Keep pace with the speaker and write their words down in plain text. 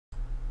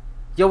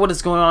Yo, what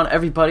is going on,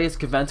 everybody? It's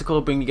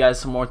Conventicle bringing you guys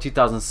some more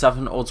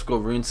 2007 Old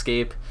School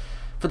Runescape.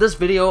 For this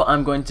video,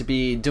 I'm going to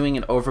be doing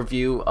an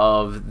overview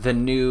of the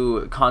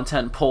new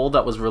content poll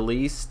that was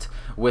released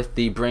with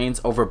the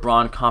Brains over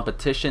Brawn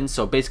competition.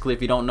 So basically,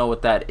 if you don't know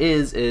what that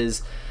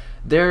is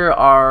there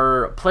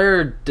are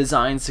player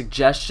design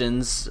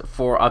suggestions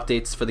for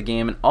updates for the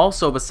game, and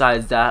also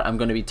besides that, I'm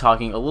going to be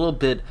talking a little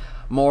bit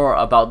more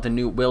about the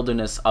new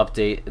Wilderness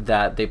update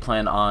that they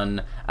plan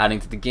on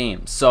adding to the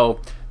game. So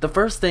the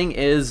first thing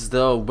is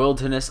the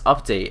Wilderness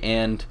update,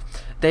 and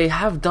they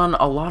have done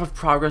a lot of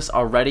progress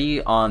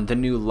already on the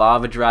new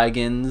lava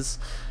dragons,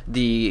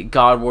 the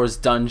God Wars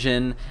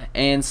dungeon,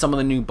 and some of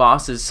the new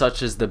bosses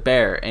such as the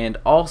bear, and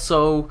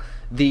also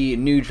the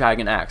new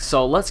dragon axe.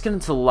 So let's get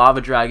into the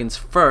lava dragons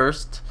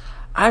first.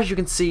 As you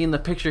can see in the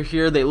picture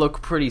here, they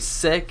look pretty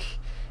sick,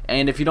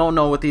 and if you don't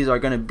know what these are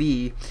going to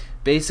be,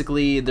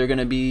 basically they're going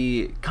to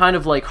be kind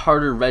of like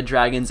harder red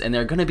dragons, and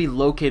they're going to be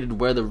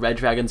located where the red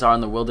dragons are in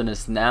the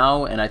wilderness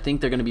now, and I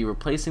think they're going to be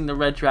replacing the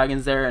red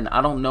dragons there, and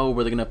I don't know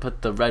where they're going to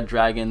put the red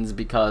dragons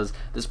because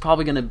there's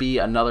probably going to be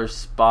another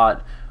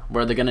spot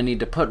where they're going to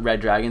need to put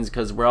red dragons,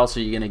 because where else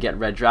are you going to get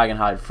red dragon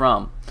hide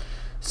from?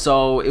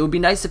 So it would be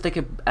nice if they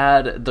could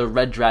add the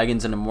red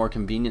dragons in a more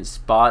convenient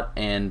spot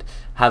and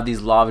have these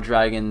lava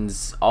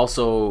dragons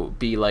also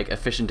be like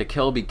efficient to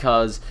kill,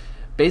 because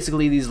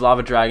basically these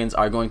lava dragons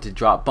are going to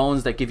drop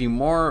bones that give you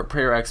more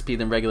prayer XP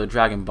than regular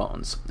dragon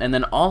bones. And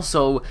then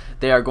also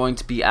they are going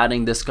to be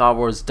adding this God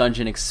Wars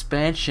dungeon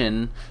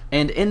expansion,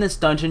 and in this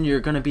dungeon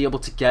you're going to be able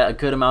to get a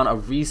good amount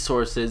of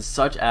resources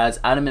such as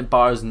adamant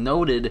bars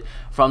noted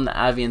from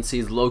the Avian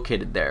Seas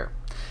located there.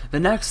 The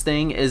next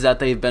thing is that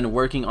they've been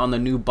working on the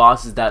new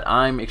bosses that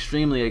I'm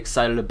extremely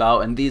excited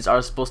about, and these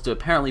are supposed to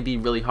apparently be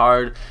really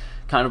hard,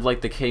 kind of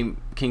like the King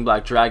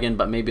Black Dragon,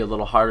 but maybe a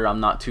little harder. I'm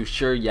not too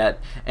sure yet.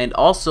 And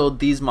also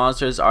these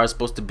monsters are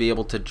supposed to be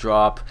able to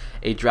drop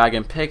a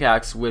dragon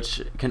pickaxe,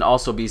 which can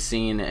also be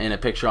seen in a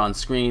picture on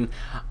screen.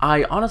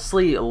 I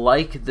honestly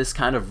like this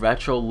kind of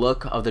retro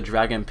look of the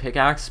dragon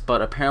pickaxe,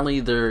 but apparently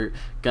they're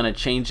gonna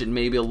change it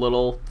maybe a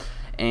little.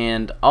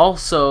 And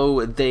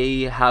also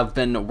they have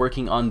been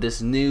working on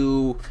this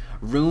new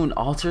rune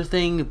altar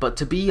thing, but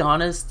to be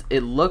honest,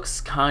 it looks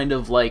kind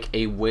of like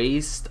a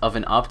waste of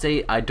an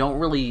update. I don't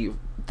really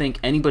think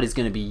anybody's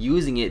going to be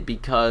using it,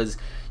 because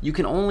you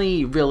can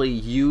only really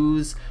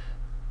use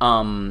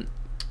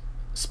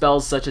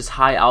spells such as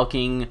high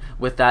alching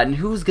with that, and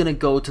who's going to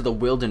go to the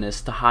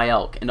wilderness to high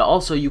alch? And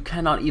also you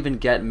cannot even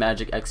get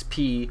magic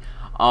XP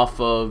off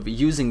of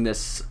using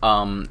this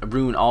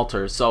rune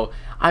altar. So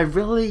I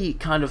really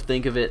kind of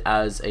think of it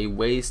as a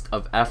waste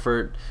of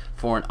effort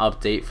for an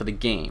update for the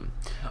game.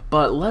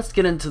 But let's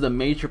get into the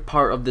major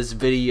part of this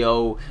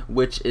video,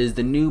 which is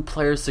the new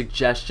player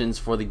suggestions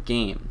for the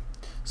game.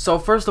 So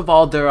first of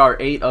all, there are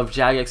 8 of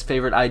Jagex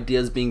favorite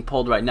ideas being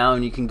pulled right now,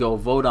 and you can go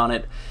vote on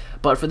it.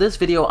 But for this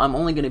video, I'm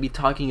only going to be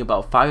talking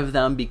about 5 of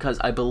them, because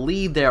I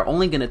believe they're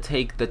only going to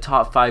take the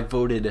top 5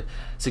 voted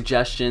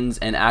suggestions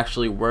and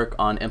actually work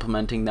on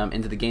implementing them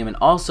into the game. And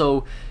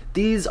also,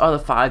 these are the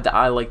 5 that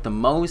I like the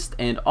most,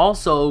 and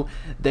also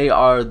they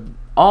are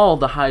all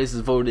the highest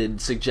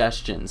voted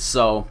suggestions.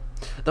 So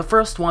the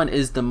first one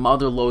is the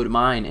Motherlode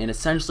Mine, and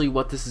essentially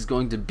what this is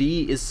going to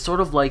be is sort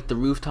of like the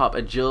rooftop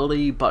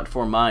agility but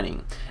for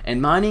mining.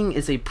 And mining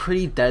is a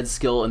pretty dead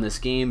skill in this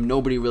game.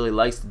 Nobody really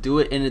likes to do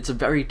it, and it's a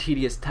very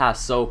tedious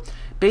task. So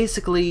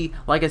basically,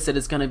 like I said,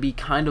 it's going to be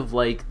kind of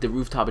like the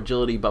rooftop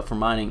agility but for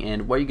mining.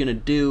 And what you're going to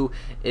do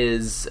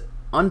is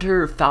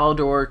under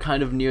Falador,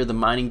 kind of near the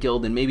mining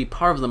guild, and maybe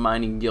part of the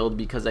mining guild,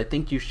 because I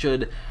think you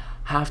should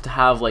have to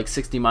have like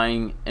 60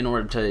 mining in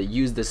order to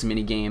use this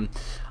mini game.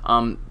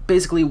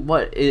 Basically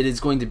what it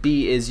is going to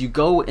be is you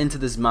go into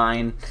this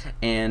mine,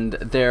 and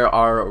there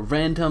are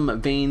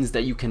random veins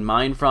that you can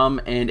mine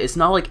from, and it's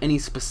not like any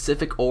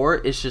specific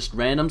ore, it's just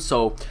random.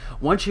 So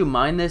once you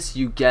mine this,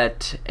 you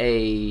get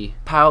a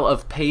pile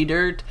of pay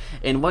dirt,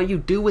 and what you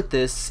do with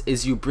this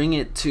is you bring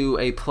it to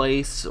a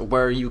place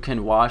where you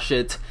can wash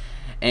it,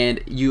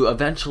 and you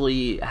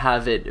eventually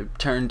have it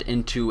turned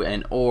into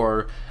an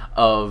ore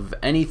of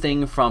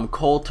anything from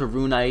coal to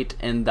runite,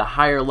 and the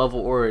higher level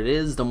ore it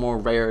is, the more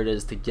rare it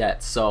is to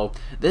get. So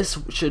this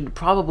should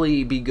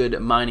probably be good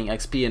mining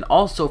XP. And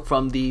also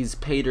from these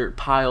pay dirt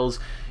piles,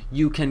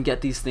 you can get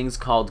these things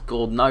called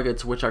gold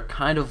nuggets, which are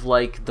kind of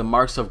like the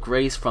marks of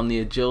grace from the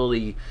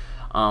agility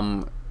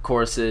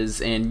courses,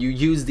 and you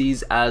use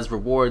these as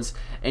rewards,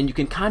 and you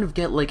can kind of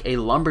get like a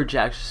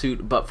lumberjack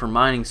suit but for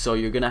mining. So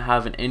you're gonna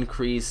have an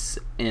increase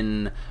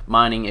in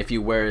mining if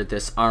you wear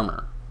this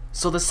armor.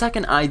 So the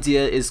second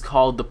idea is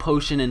called the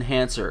Potion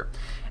Enhancer,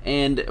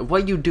 and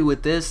what you do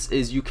with this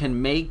is you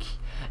can make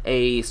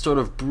a sort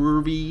of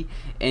brewery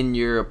in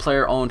your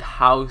player-owned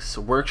house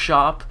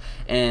workshop,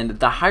 and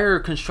the higher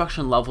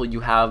construction level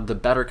you have, the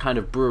better kind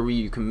of brewery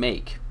you can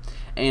make.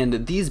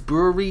 and these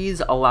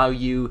breweries allow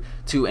you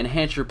to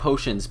enhance your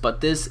potions,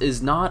 but this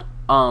is not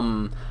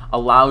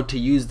allowed to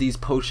use these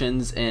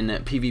potions in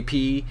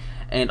PvP.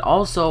 And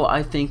also,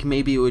 I think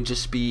maybe it would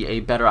just be a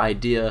better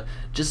idea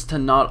just to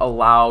not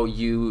allow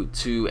you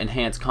to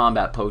enhance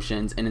combat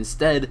potions, and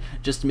instead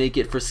just make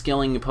it for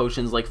skilling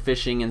potions like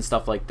fishing and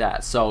stuff like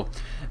that. So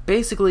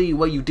basically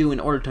what you do in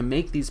order to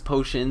make these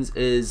potions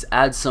is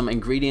add some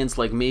ingredients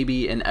like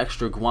maybe an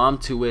extra guam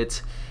to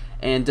it,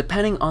 and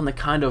depending on the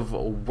kind of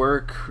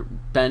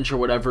workbench or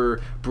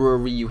whatever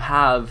brewery you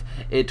have,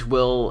 it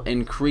will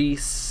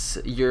increase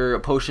your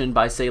potion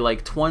by say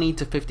like 20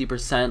 to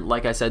 50%,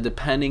 like I said,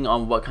 depending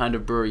on what kind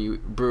of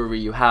brewery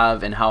you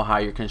have and how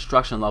high your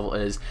construction level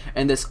is.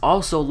 And this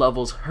also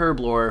levels herb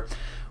lore.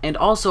 And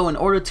also, in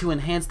order to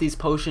enhance these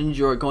potions,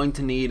 you're going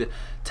to need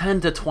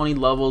 10 to 20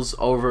 levels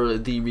over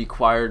the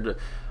required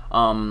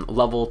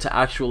level to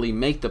actually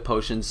make the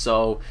potion,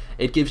 so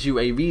it gives you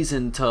a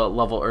reason to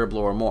level herb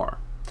lore more.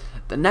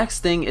 The next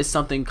thing is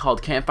something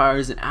called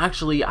campfires, and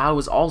actually I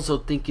was also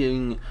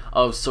thinking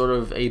of sort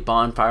of a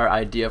bonfire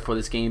idea for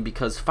this game,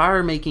 because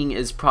fire making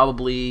is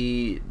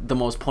probably the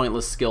most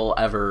pointless skill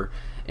ever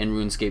in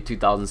RuneScape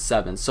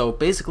 2007. So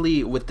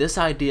basically with this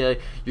idea,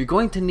 you're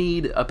going to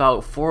need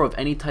about 4 of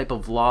any type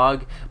of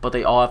log, but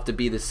they all have to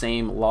be the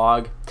same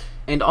log.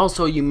 And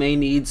also you may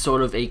need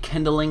sort of a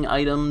kindling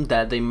item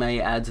that they may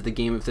add to the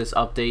game if this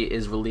update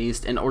is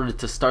released in order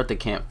to start the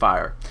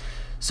campfire.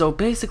 So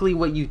basically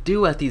what you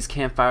do at these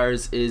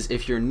campfires is,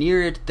 if you're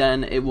near it,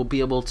 then it will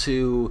be able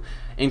to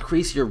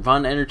increase your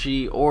run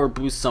energy or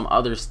boost some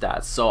other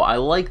stats. So I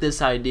like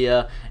this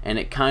idea, and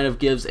it kind of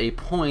gives a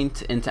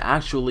point into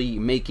actually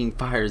making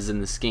fires in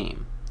this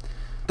game.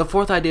 The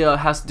fourth idea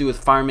has to do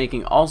with fire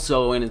making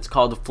also, and it's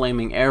called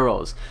flaming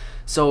arrows.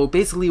 So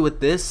basically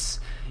with this,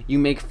 you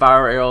make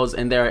fire arrows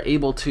and they're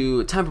able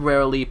to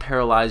temporarily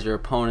paralyze your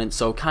opponent,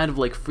 so kind of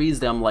like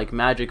freeze them like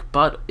magic,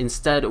 but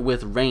instead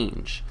with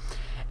range.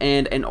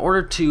 And in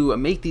order to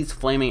make these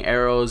flaming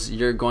arrows,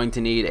 you're going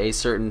to need a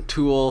certain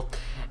tool,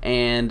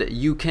 and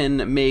you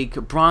can make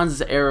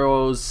bronze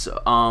arrows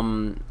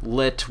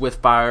lit with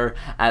fire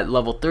at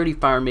level 30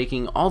 fire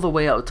making all the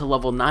way up to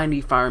level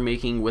 90 fire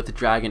making with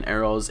dragon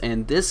arrows,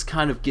 and this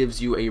kind of gives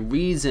you a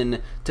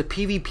reason to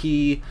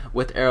PvP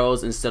with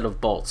arrows instead of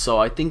bolts. So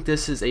I think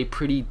this is a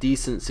pretty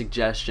decent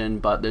suggestion,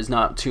 but there's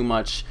not too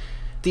much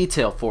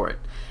detail for it.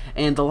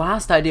 And the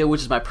last idea,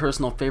 which is my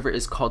personal favorite,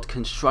 is called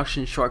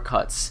construction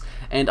shortcuts.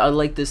 And I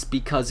like this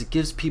because it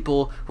gives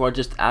people who are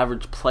just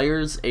average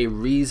players a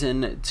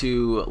reason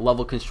to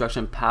level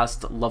construction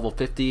past level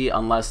 50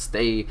 unless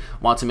they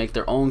want to make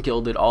their own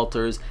gilded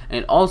altars.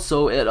 And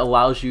also it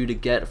allows you to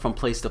get from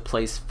place to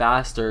place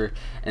faster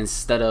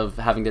instead of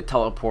having to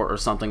teleport or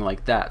something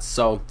like that.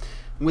 So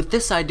with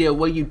this idea,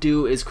 what you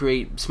do is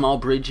create small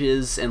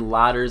bridges and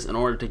ladders in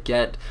order to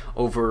get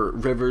over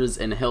rivers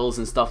and hills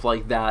and stuff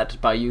like that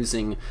by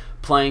using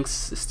planks,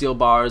 steel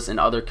bars, and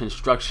other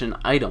construction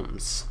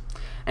items.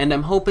 And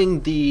I'm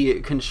hoping the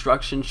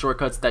construction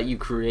shortcuts that you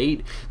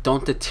create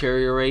don't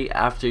deteriorate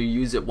after you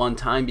use it one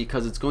time,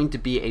 because it's going to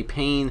be a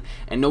pain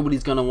and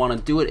nobody's going to want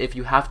to do it if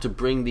you have to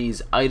bring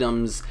these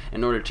items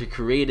in order to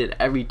create it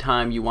every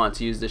time you want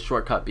to use this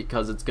shortcut,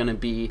 because it's going to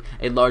be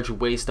a large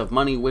waste of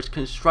money, which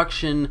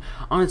construction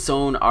on its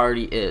own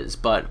already is.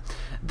 But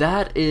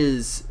that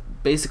is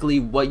basically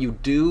what you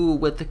do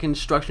with the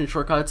construction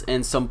shortcuts,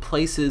 and some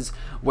places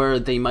where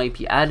they might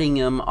be adding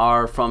them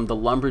are from the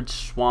Lumbridge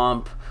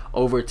Swamp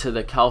over to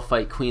the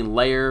Calphite Queen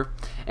lair,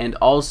 and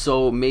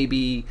also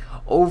maybe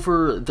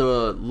over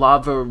the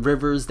lava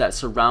rivers that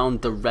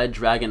surround the Red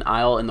Dragon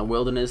Isle in the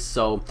wilderness.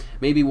 So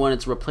maybe when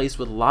it's replaced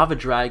with lava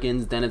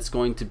dragons, then it's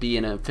going to be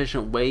an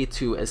efficient way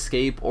to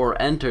escape or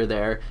enter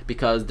there,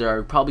 because there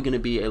are probably going to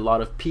be a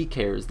lot of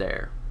PKers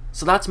there.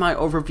 So that's my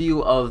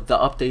overview of the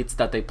updates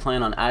that they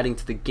plan on adding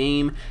to the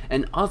game.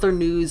 And other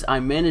news, I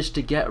managed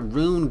to get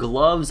rune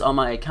gloves on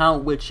my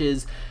account, which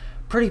is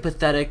pretty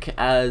pathetic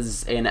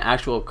as an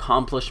actual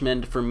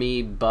accomplishment for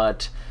me,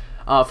 but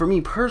for me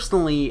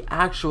personally,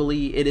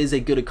 actually it is a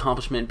good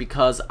accomplishment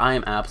because I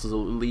am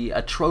absolutely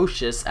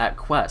atrocious at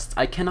quests.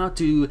 I cannot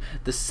do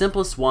the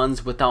simplest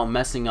ones without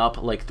messing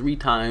up like 3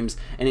 times,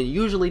 and it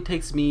usually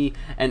takes me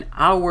an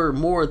hour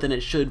more than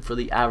it should for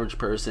the average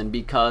person,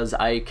 because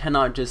I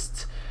cannot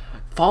just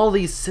follow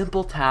these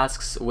simple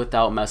tasks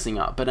without messing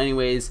up. But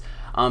anyways,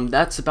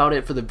 that's about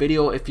it for the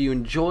video. If you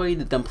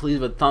enjoyed, then please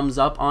leave a thumbs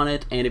up on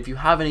it, and if you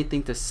have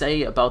anything to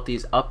say about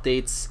these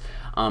updates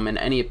and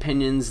any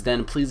opinions,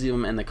 then please leave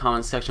them in the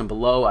comment section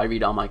below. I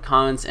read all my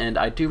comments and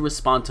I do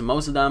respond to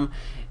most of them.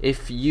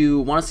 If you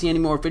want to see any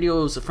more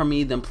videos from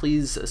me, then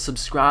please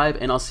subscribe,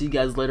 and I'll see you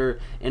guys later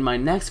in my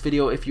next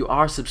video if you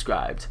are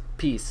subscribed.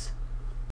 Peace.